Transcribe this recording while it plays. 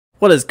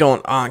What is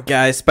going on,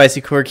 guys?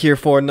 Spicy Cork here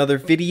for another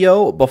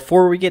video.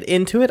 Before we get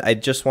into it, I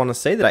just want to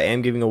say that I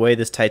am giving away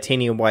this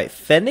titanium white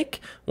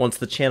fennec once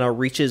the channel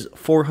reaches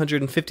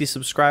 450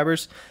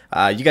 subscribers.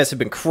 You guys have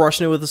been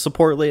crushing it with the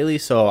support lately,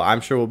 so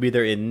I'm sure we'll be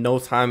there in no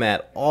time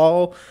at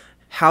all.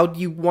 How do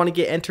you want to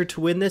get entered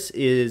to win this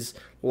is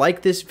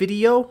like this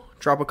video,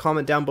 drop a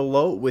comment down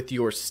below with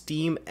your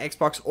Steam,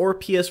 Xbox, or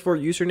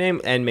PS4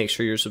 username, and make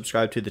sure you're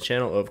subscribed to the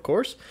channel, of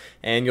course,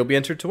 and you'll be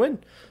entered to win.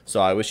 So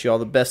I wish you all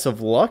the best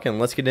of luck, and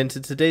let's get into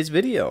today's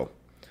video.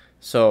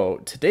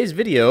 So today's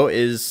video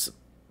is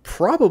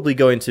probably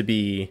going to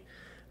be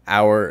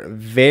our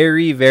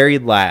very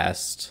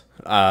last,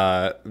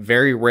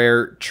 very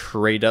rare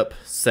trade-up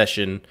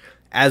session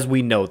as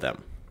we know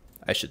them,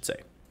 I should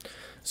say.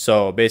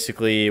 So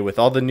basically, with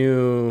all the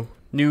new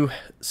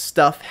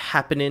stuff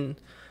happening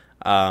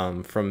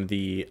from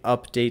the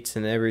updates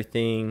and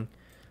everything,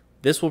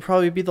 this will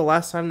probably be the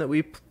last time that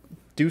we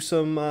do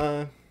some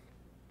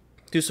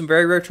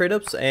very rare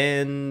trade-ups,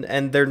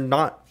 and they're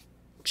not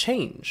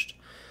changed.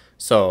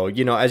 So,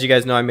 you know, as you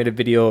guys know, I made a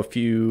video a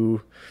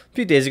few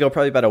days ago,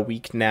 probably about a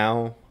week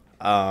now.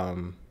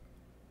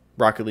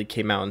 Rocket League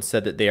came out and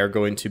said that they are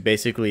going to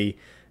basically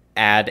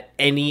add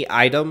any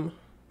item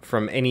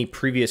from any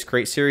previous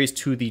crate series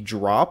to the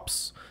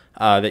drops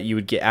that you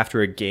would get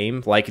after a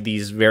game, like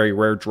these very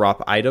rare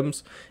drop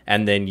items,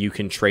 and then you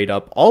can trade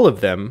up all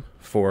of them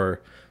for,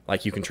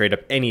 like, you can trade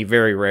up any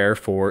very rare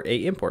for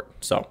a import.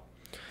 So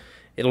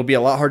it'll be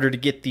a lot harder to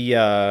get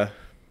the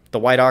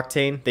white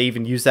octane. They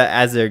even use that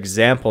as their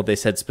example. They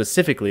said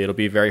specifically it'll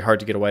be very hard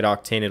to get a white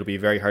octane. It'll be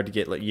very hard to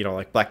get, like, you know,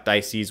 like black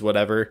dices,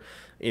 whatever,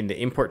 in the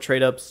import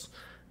trade ups.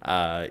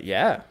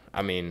 Yeah,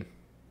 I mean,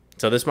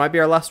 so this might be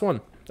our last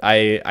one.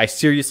 I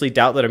seriously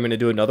doubt that I'm going to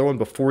do another one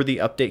before the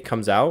update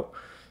comes out.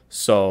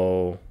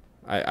 So,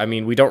 I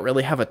mean, we don't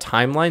really have a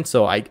timeline,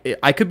 so I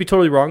could be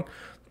totally wrong,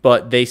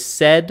 but they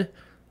said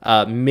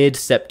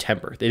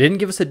mid-September. They didn't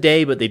give us a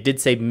day, but they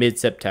did say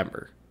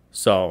mid-September.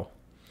 So,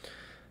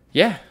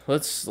 yeah,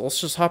 let's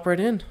just hop right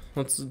in.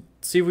 Let's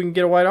see if we can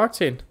get a white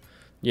octane.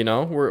 You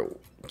know, we're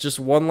just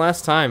one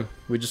last time.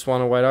 We just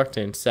want a white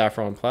octane.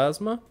 Saffron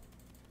plasma.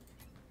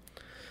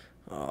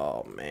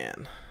 Oh,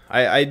 man.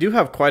 I do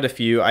have quite a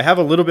few. I have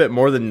a little bit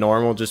more than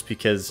normal just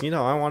because, you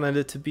know, I wanted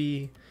it to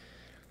be,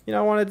 you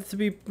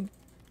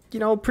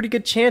know, pretty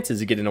good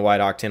chances of getting a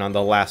white octane on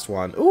the last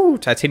one. Ooh,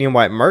 titanium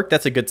white merc.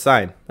 That's a good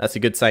sign. That's a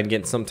good sign,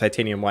 getting some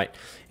titanium white.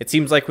 It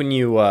seems like when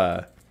you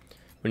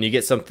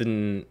get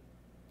something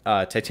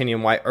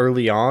titanium white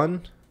early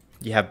on,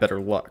 you have better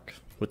luck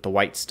with the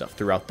white stuff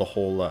throughout the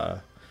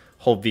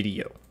whole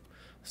video.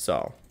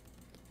 So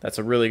that's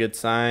a really good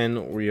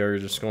sign. We are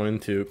just going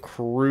to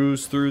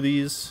cruise through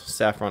these.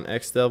 Saffron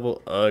X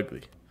Devil,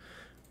 ugly.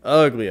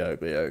 Ugly.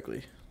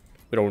 We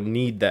don't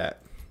need that.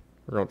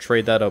 We're gonna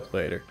trade that up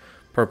later.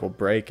 Purple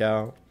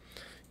breakout.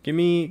 Give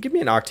me an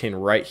octane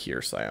right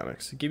here,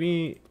 Psionics. Give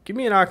me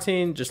an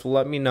octane. Just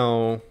let me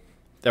know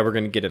that we're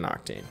gonna get an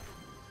octane.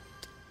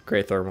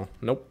 Gray thermal.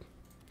 Nope.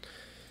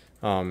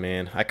 Oh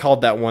man, I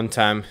called that one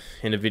time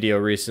in a video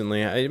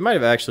recently. It might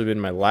have actually been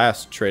my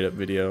last trade up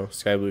video.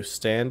 Sky blue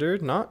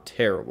standard, not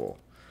terrible.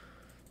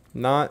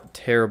 Not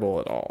terrible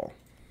at all.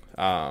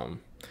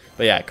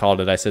 But yeah, I called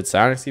it. I said,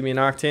 Psionics, give me an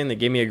octane. They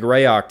gave me a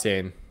gray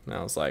octane. And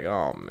I was like,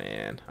 oh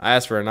man. I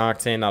asked for an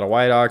octane, not a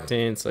white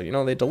octane. So, you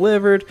know, they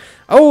delivered.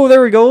 Oh,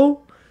 there we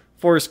go.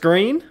 Forest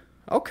green.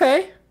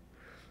 Okay.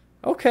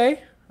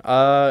 Okay.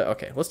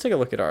 Okay, let's take a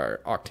look at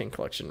our octane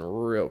collection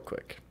real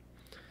quick.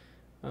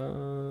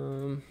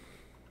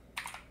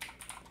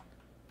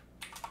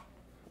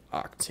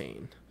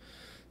 Octane.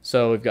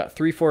 So we've got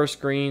 3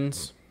 forest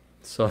greens.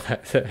 So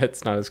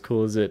that's not as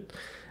cool as it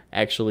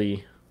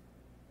actually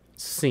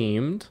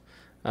seemed.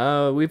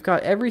 We've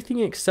got everything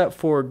except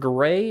for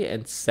gray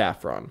and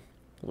saffron,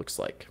 looks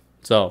like.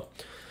 So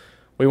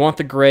we want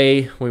the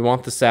gray, we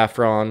want the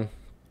saffron,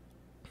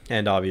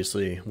 and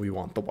obviously we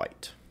want the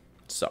white.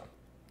 So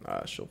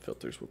show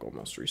filters will go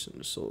most recent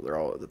just so they're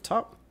all at the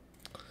top.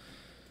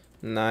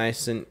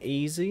 Nice and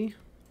easy.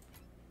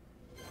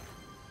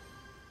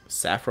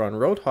 Saffron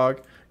Roadhog.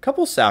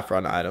 Couple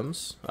saffron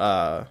items.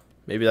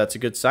 Maybe that's a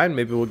good sign.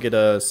 Maybe we'll get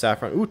a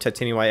saffron. Ooh,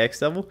 titanium white X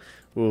Devil.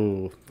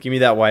 Ooh, give me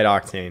that white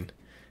octane.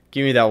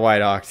 Give me that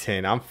white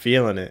octane. I'm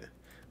feeling it.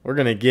 We're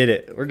gonna get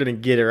it. We're gonna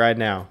get it right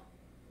now.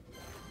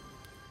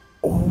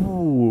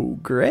 Ooh,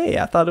 gray.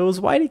 I thought it was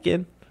white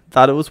again.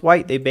 Thought it was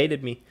white. They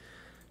baited me.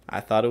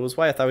 I thought it was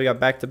white. I thought we got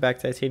back-to-back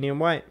titanium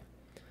white.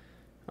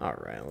 All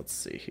right, let's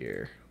see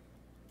here.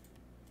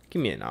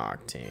 Give me an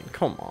octane.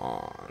 Come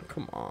on.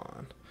 Come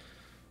on.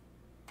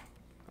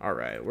 All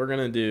right, we're going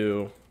to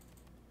do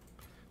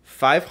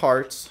 5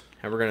 hearts,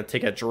 and we're going to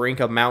take a drink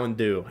of Mountain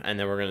Dew, and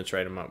then we're going to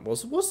trade them up.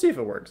 We'll see if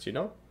it works, you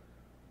know?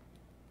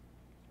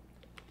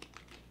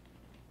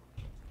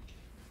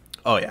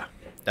 Oh, yeah.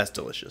 That's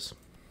delicious.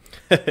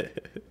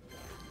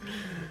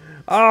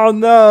 Oh,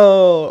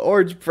 no.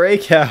 Orange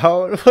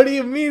breakout. What do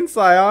you mean,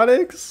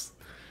 Psionics?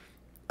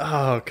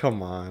 Oh,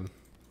 come on.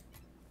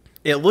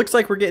 It looks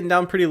like we're getting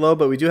down pretty low,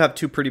 but we do have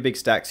two pretty big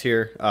stacks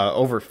here.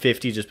 Over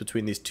 50 just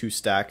between these two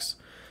stacks.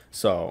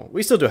 So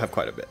we still do have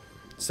quite a bit.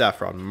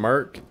 Saffron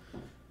Merc.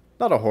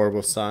 Not a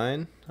horrible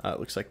sign. It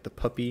looks like the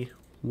puppy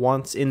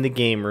wants in the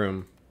game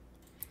room.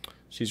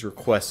 She's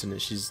requesting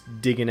it. She's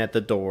digging at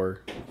the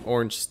door.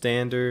 Orange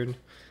Standard.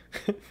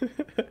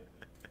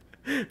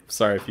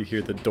 Sorry if you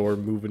hear the door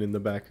moving in the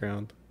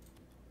background.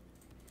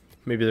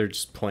 Maybe they're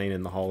just playing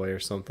in the hallway or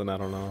something. I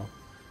don't know.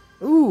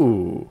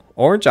 Ooh,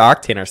 Orange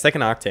Octane, our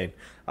second Octane.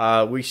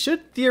 We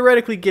should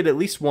theoretically get at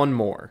least one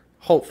more.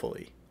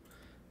 Hopefully.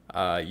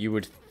 You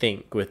would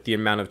think with the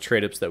amount of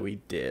trade-ups that we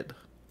did.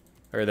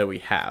 Or that we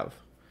have.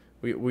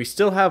 We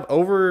still have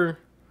over...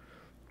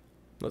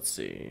 Let's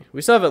see.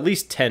 We still have at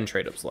least 10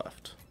 trade-ups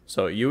left.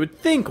 So you would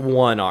think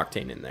one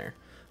Octane in there.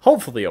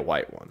 Hopefully a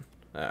white one.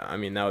 I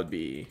mean, that would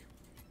be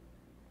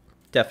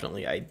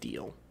definitely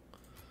ideal.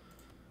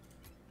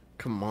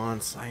 Come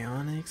on,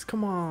 Psionics.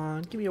 Come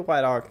on. Give me a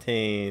white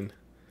Octane.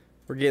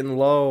 We're getting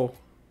low.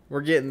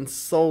 We're getting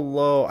so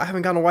low. I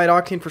haven't gotten a white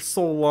Octane for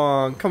so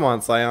long. Come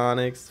on,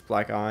 Psionics.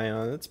 Black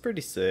Ion. That's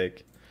pretty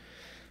sick.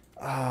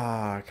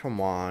 Ah, come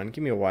on.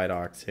 Give me a white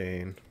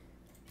Octane.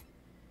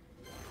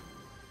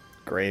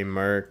 Gray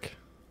Merc.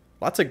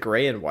 Lots of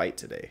gray and white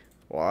today.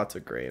 Lots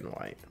of gray and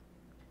white.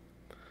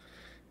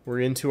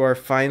 We're into our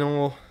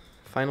final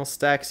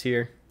stacks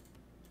here.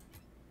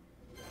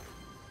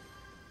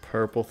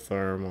 Purple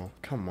Thermal.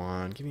 Come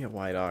on. Give me a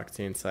white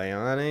Octane,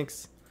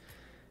 Psionics.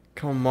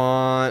 Come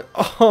on.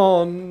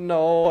 Oh,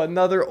 no.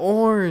 Another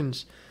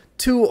orange.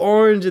 2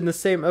 orange in the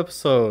same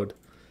episode.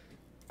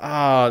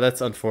 Ah,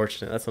 that's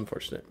unfortunate. That's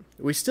unfortunate.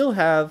 We still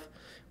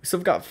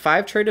got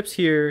 5 trade-ups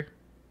here.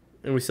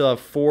 And we still have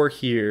 4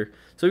 here.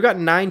 So we've got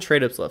 9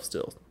 trade-ups left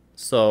still.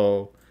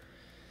 So,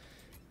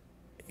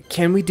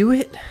 can we do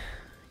it?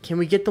 Can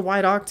we get the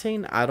white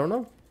Octane? I don't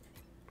know.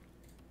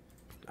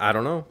 I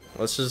don't know.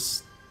 Let's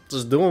just do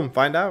them.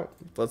 Find out.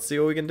 Let's see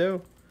what we can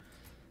do.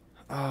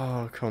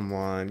 Oh, come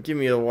on. Give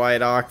me a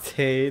white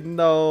Octane.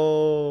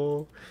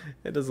 No.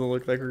 It doesn't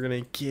look like we're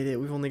going to get it.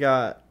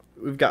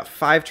 We've got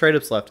 5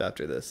 trade-ups left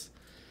after this.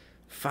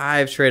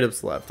 5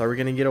 trade-ups left. Are we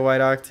going to get a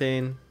white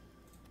Octane?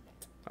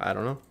 I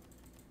don't know.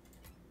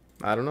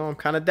 I don't know. I'm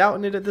kind of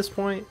doubting it at this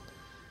point.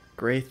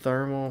 Gray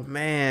Thermal.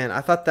 Man,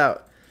 I thought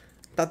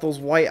those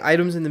white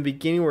items in the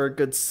beginning were a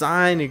good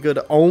sign, a good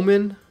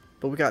omen.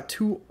 But we got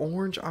 2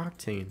 orange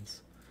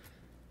Octanes.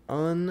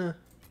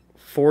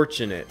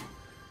 Unfortunate.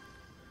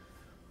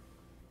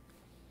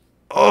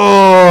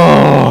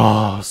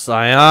 Oh,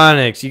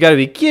 Psionics. You got to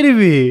be kidding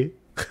me.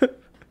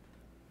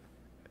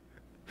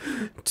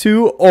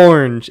 2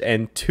 orange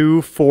and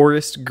 2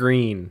 forest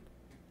green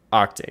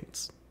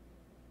Octanes.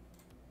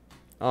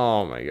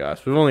 Oh my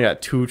gosh, we've only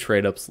got 2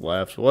 trade-ups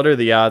left. What are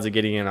the odds of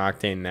getting an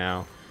Octane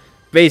now?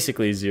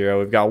 Basically 0.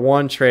 We've got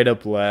 1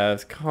 trade-up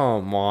left.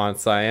 Come on,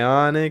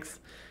 Psionics.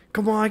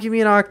 Come on, give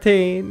me an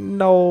Octane.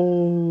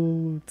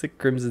 No, it's a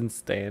Crimson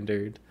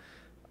Standard.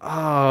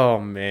 Oh,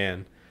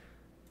 man.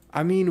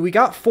 I mean, we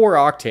got 4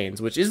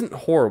 Octanes, which isn't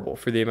horrible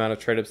for the amount of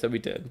trade-ups that we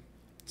did.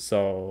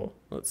 So,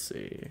 let's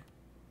see.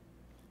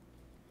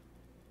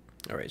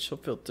 All right, show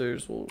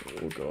filters. We'll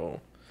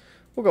go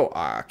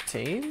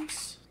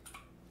Octanes.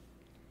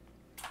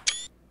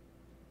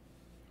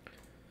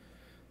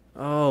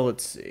 Oh,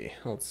 let's see.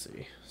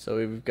 So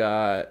we've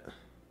got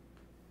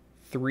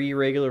 3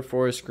 regular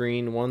forest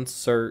green, 1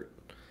 cert.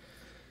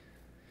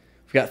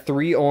 We've got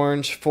 3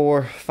 orange,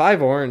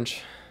 5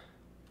 orange.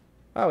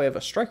 Oh, we have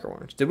a striker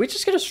orange. Did we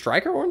just get a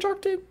striker orange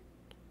Octane?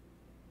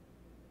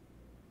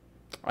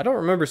 I don't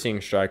remember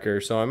seeing striker,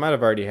 so I might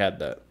have already had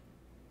that.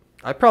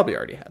 I probably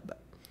already had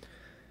that.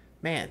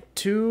 Man,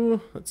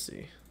 2. Let's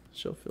see.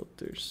 Show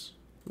filters.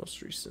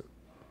 Most recent.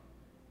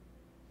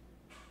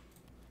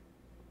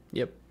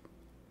 Yep.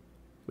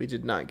 We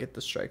did not get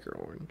the striker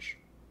orange.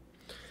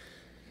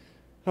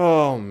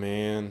 Oh,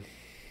 man.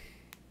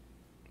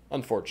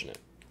 Unfortunate.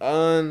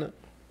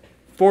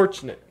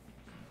 Unfortunate.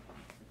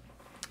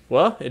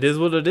 Well, it is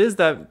what it is.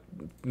 That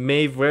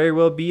may very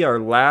well be our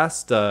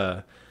last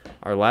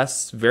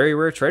very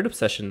rare trade-up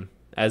session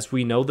as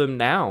we know them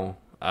now.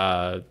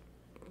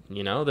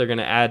 You know, they're going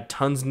to add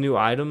tons of new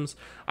items.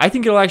 I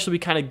think it'll actually be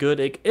kind of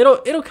good.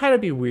 It'll kind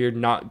of be weird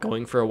not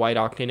going for a white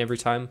Octane every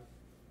time.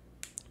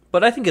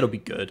 But I think it'll be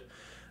good.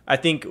 I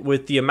think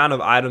with the amount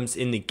of items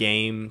in the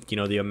game, you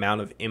know, the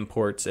amount of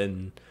imports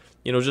and,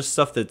 you know, just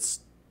stuff that's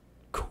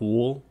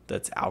cool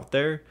that's out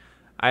there,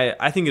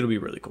 I think it'll be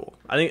really cool.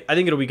 I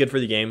think it'll be good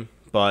for the game,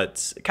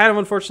 but kind of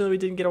unfortunate we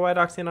didn't get a white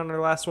Octane on our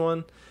last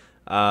one.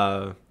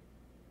 But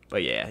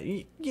yeah,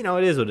 you know,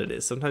 it is what it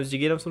is. Sometimes you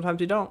get them,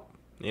 sometimes you don't.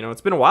 You know,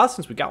 it's been a while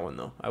since we got one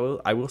though.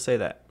 I will say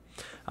that.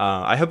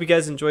 I hope you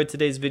guys enjoyed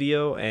today's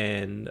video,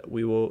 and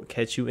we will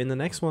catch you in the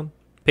next one.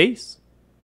 Peace.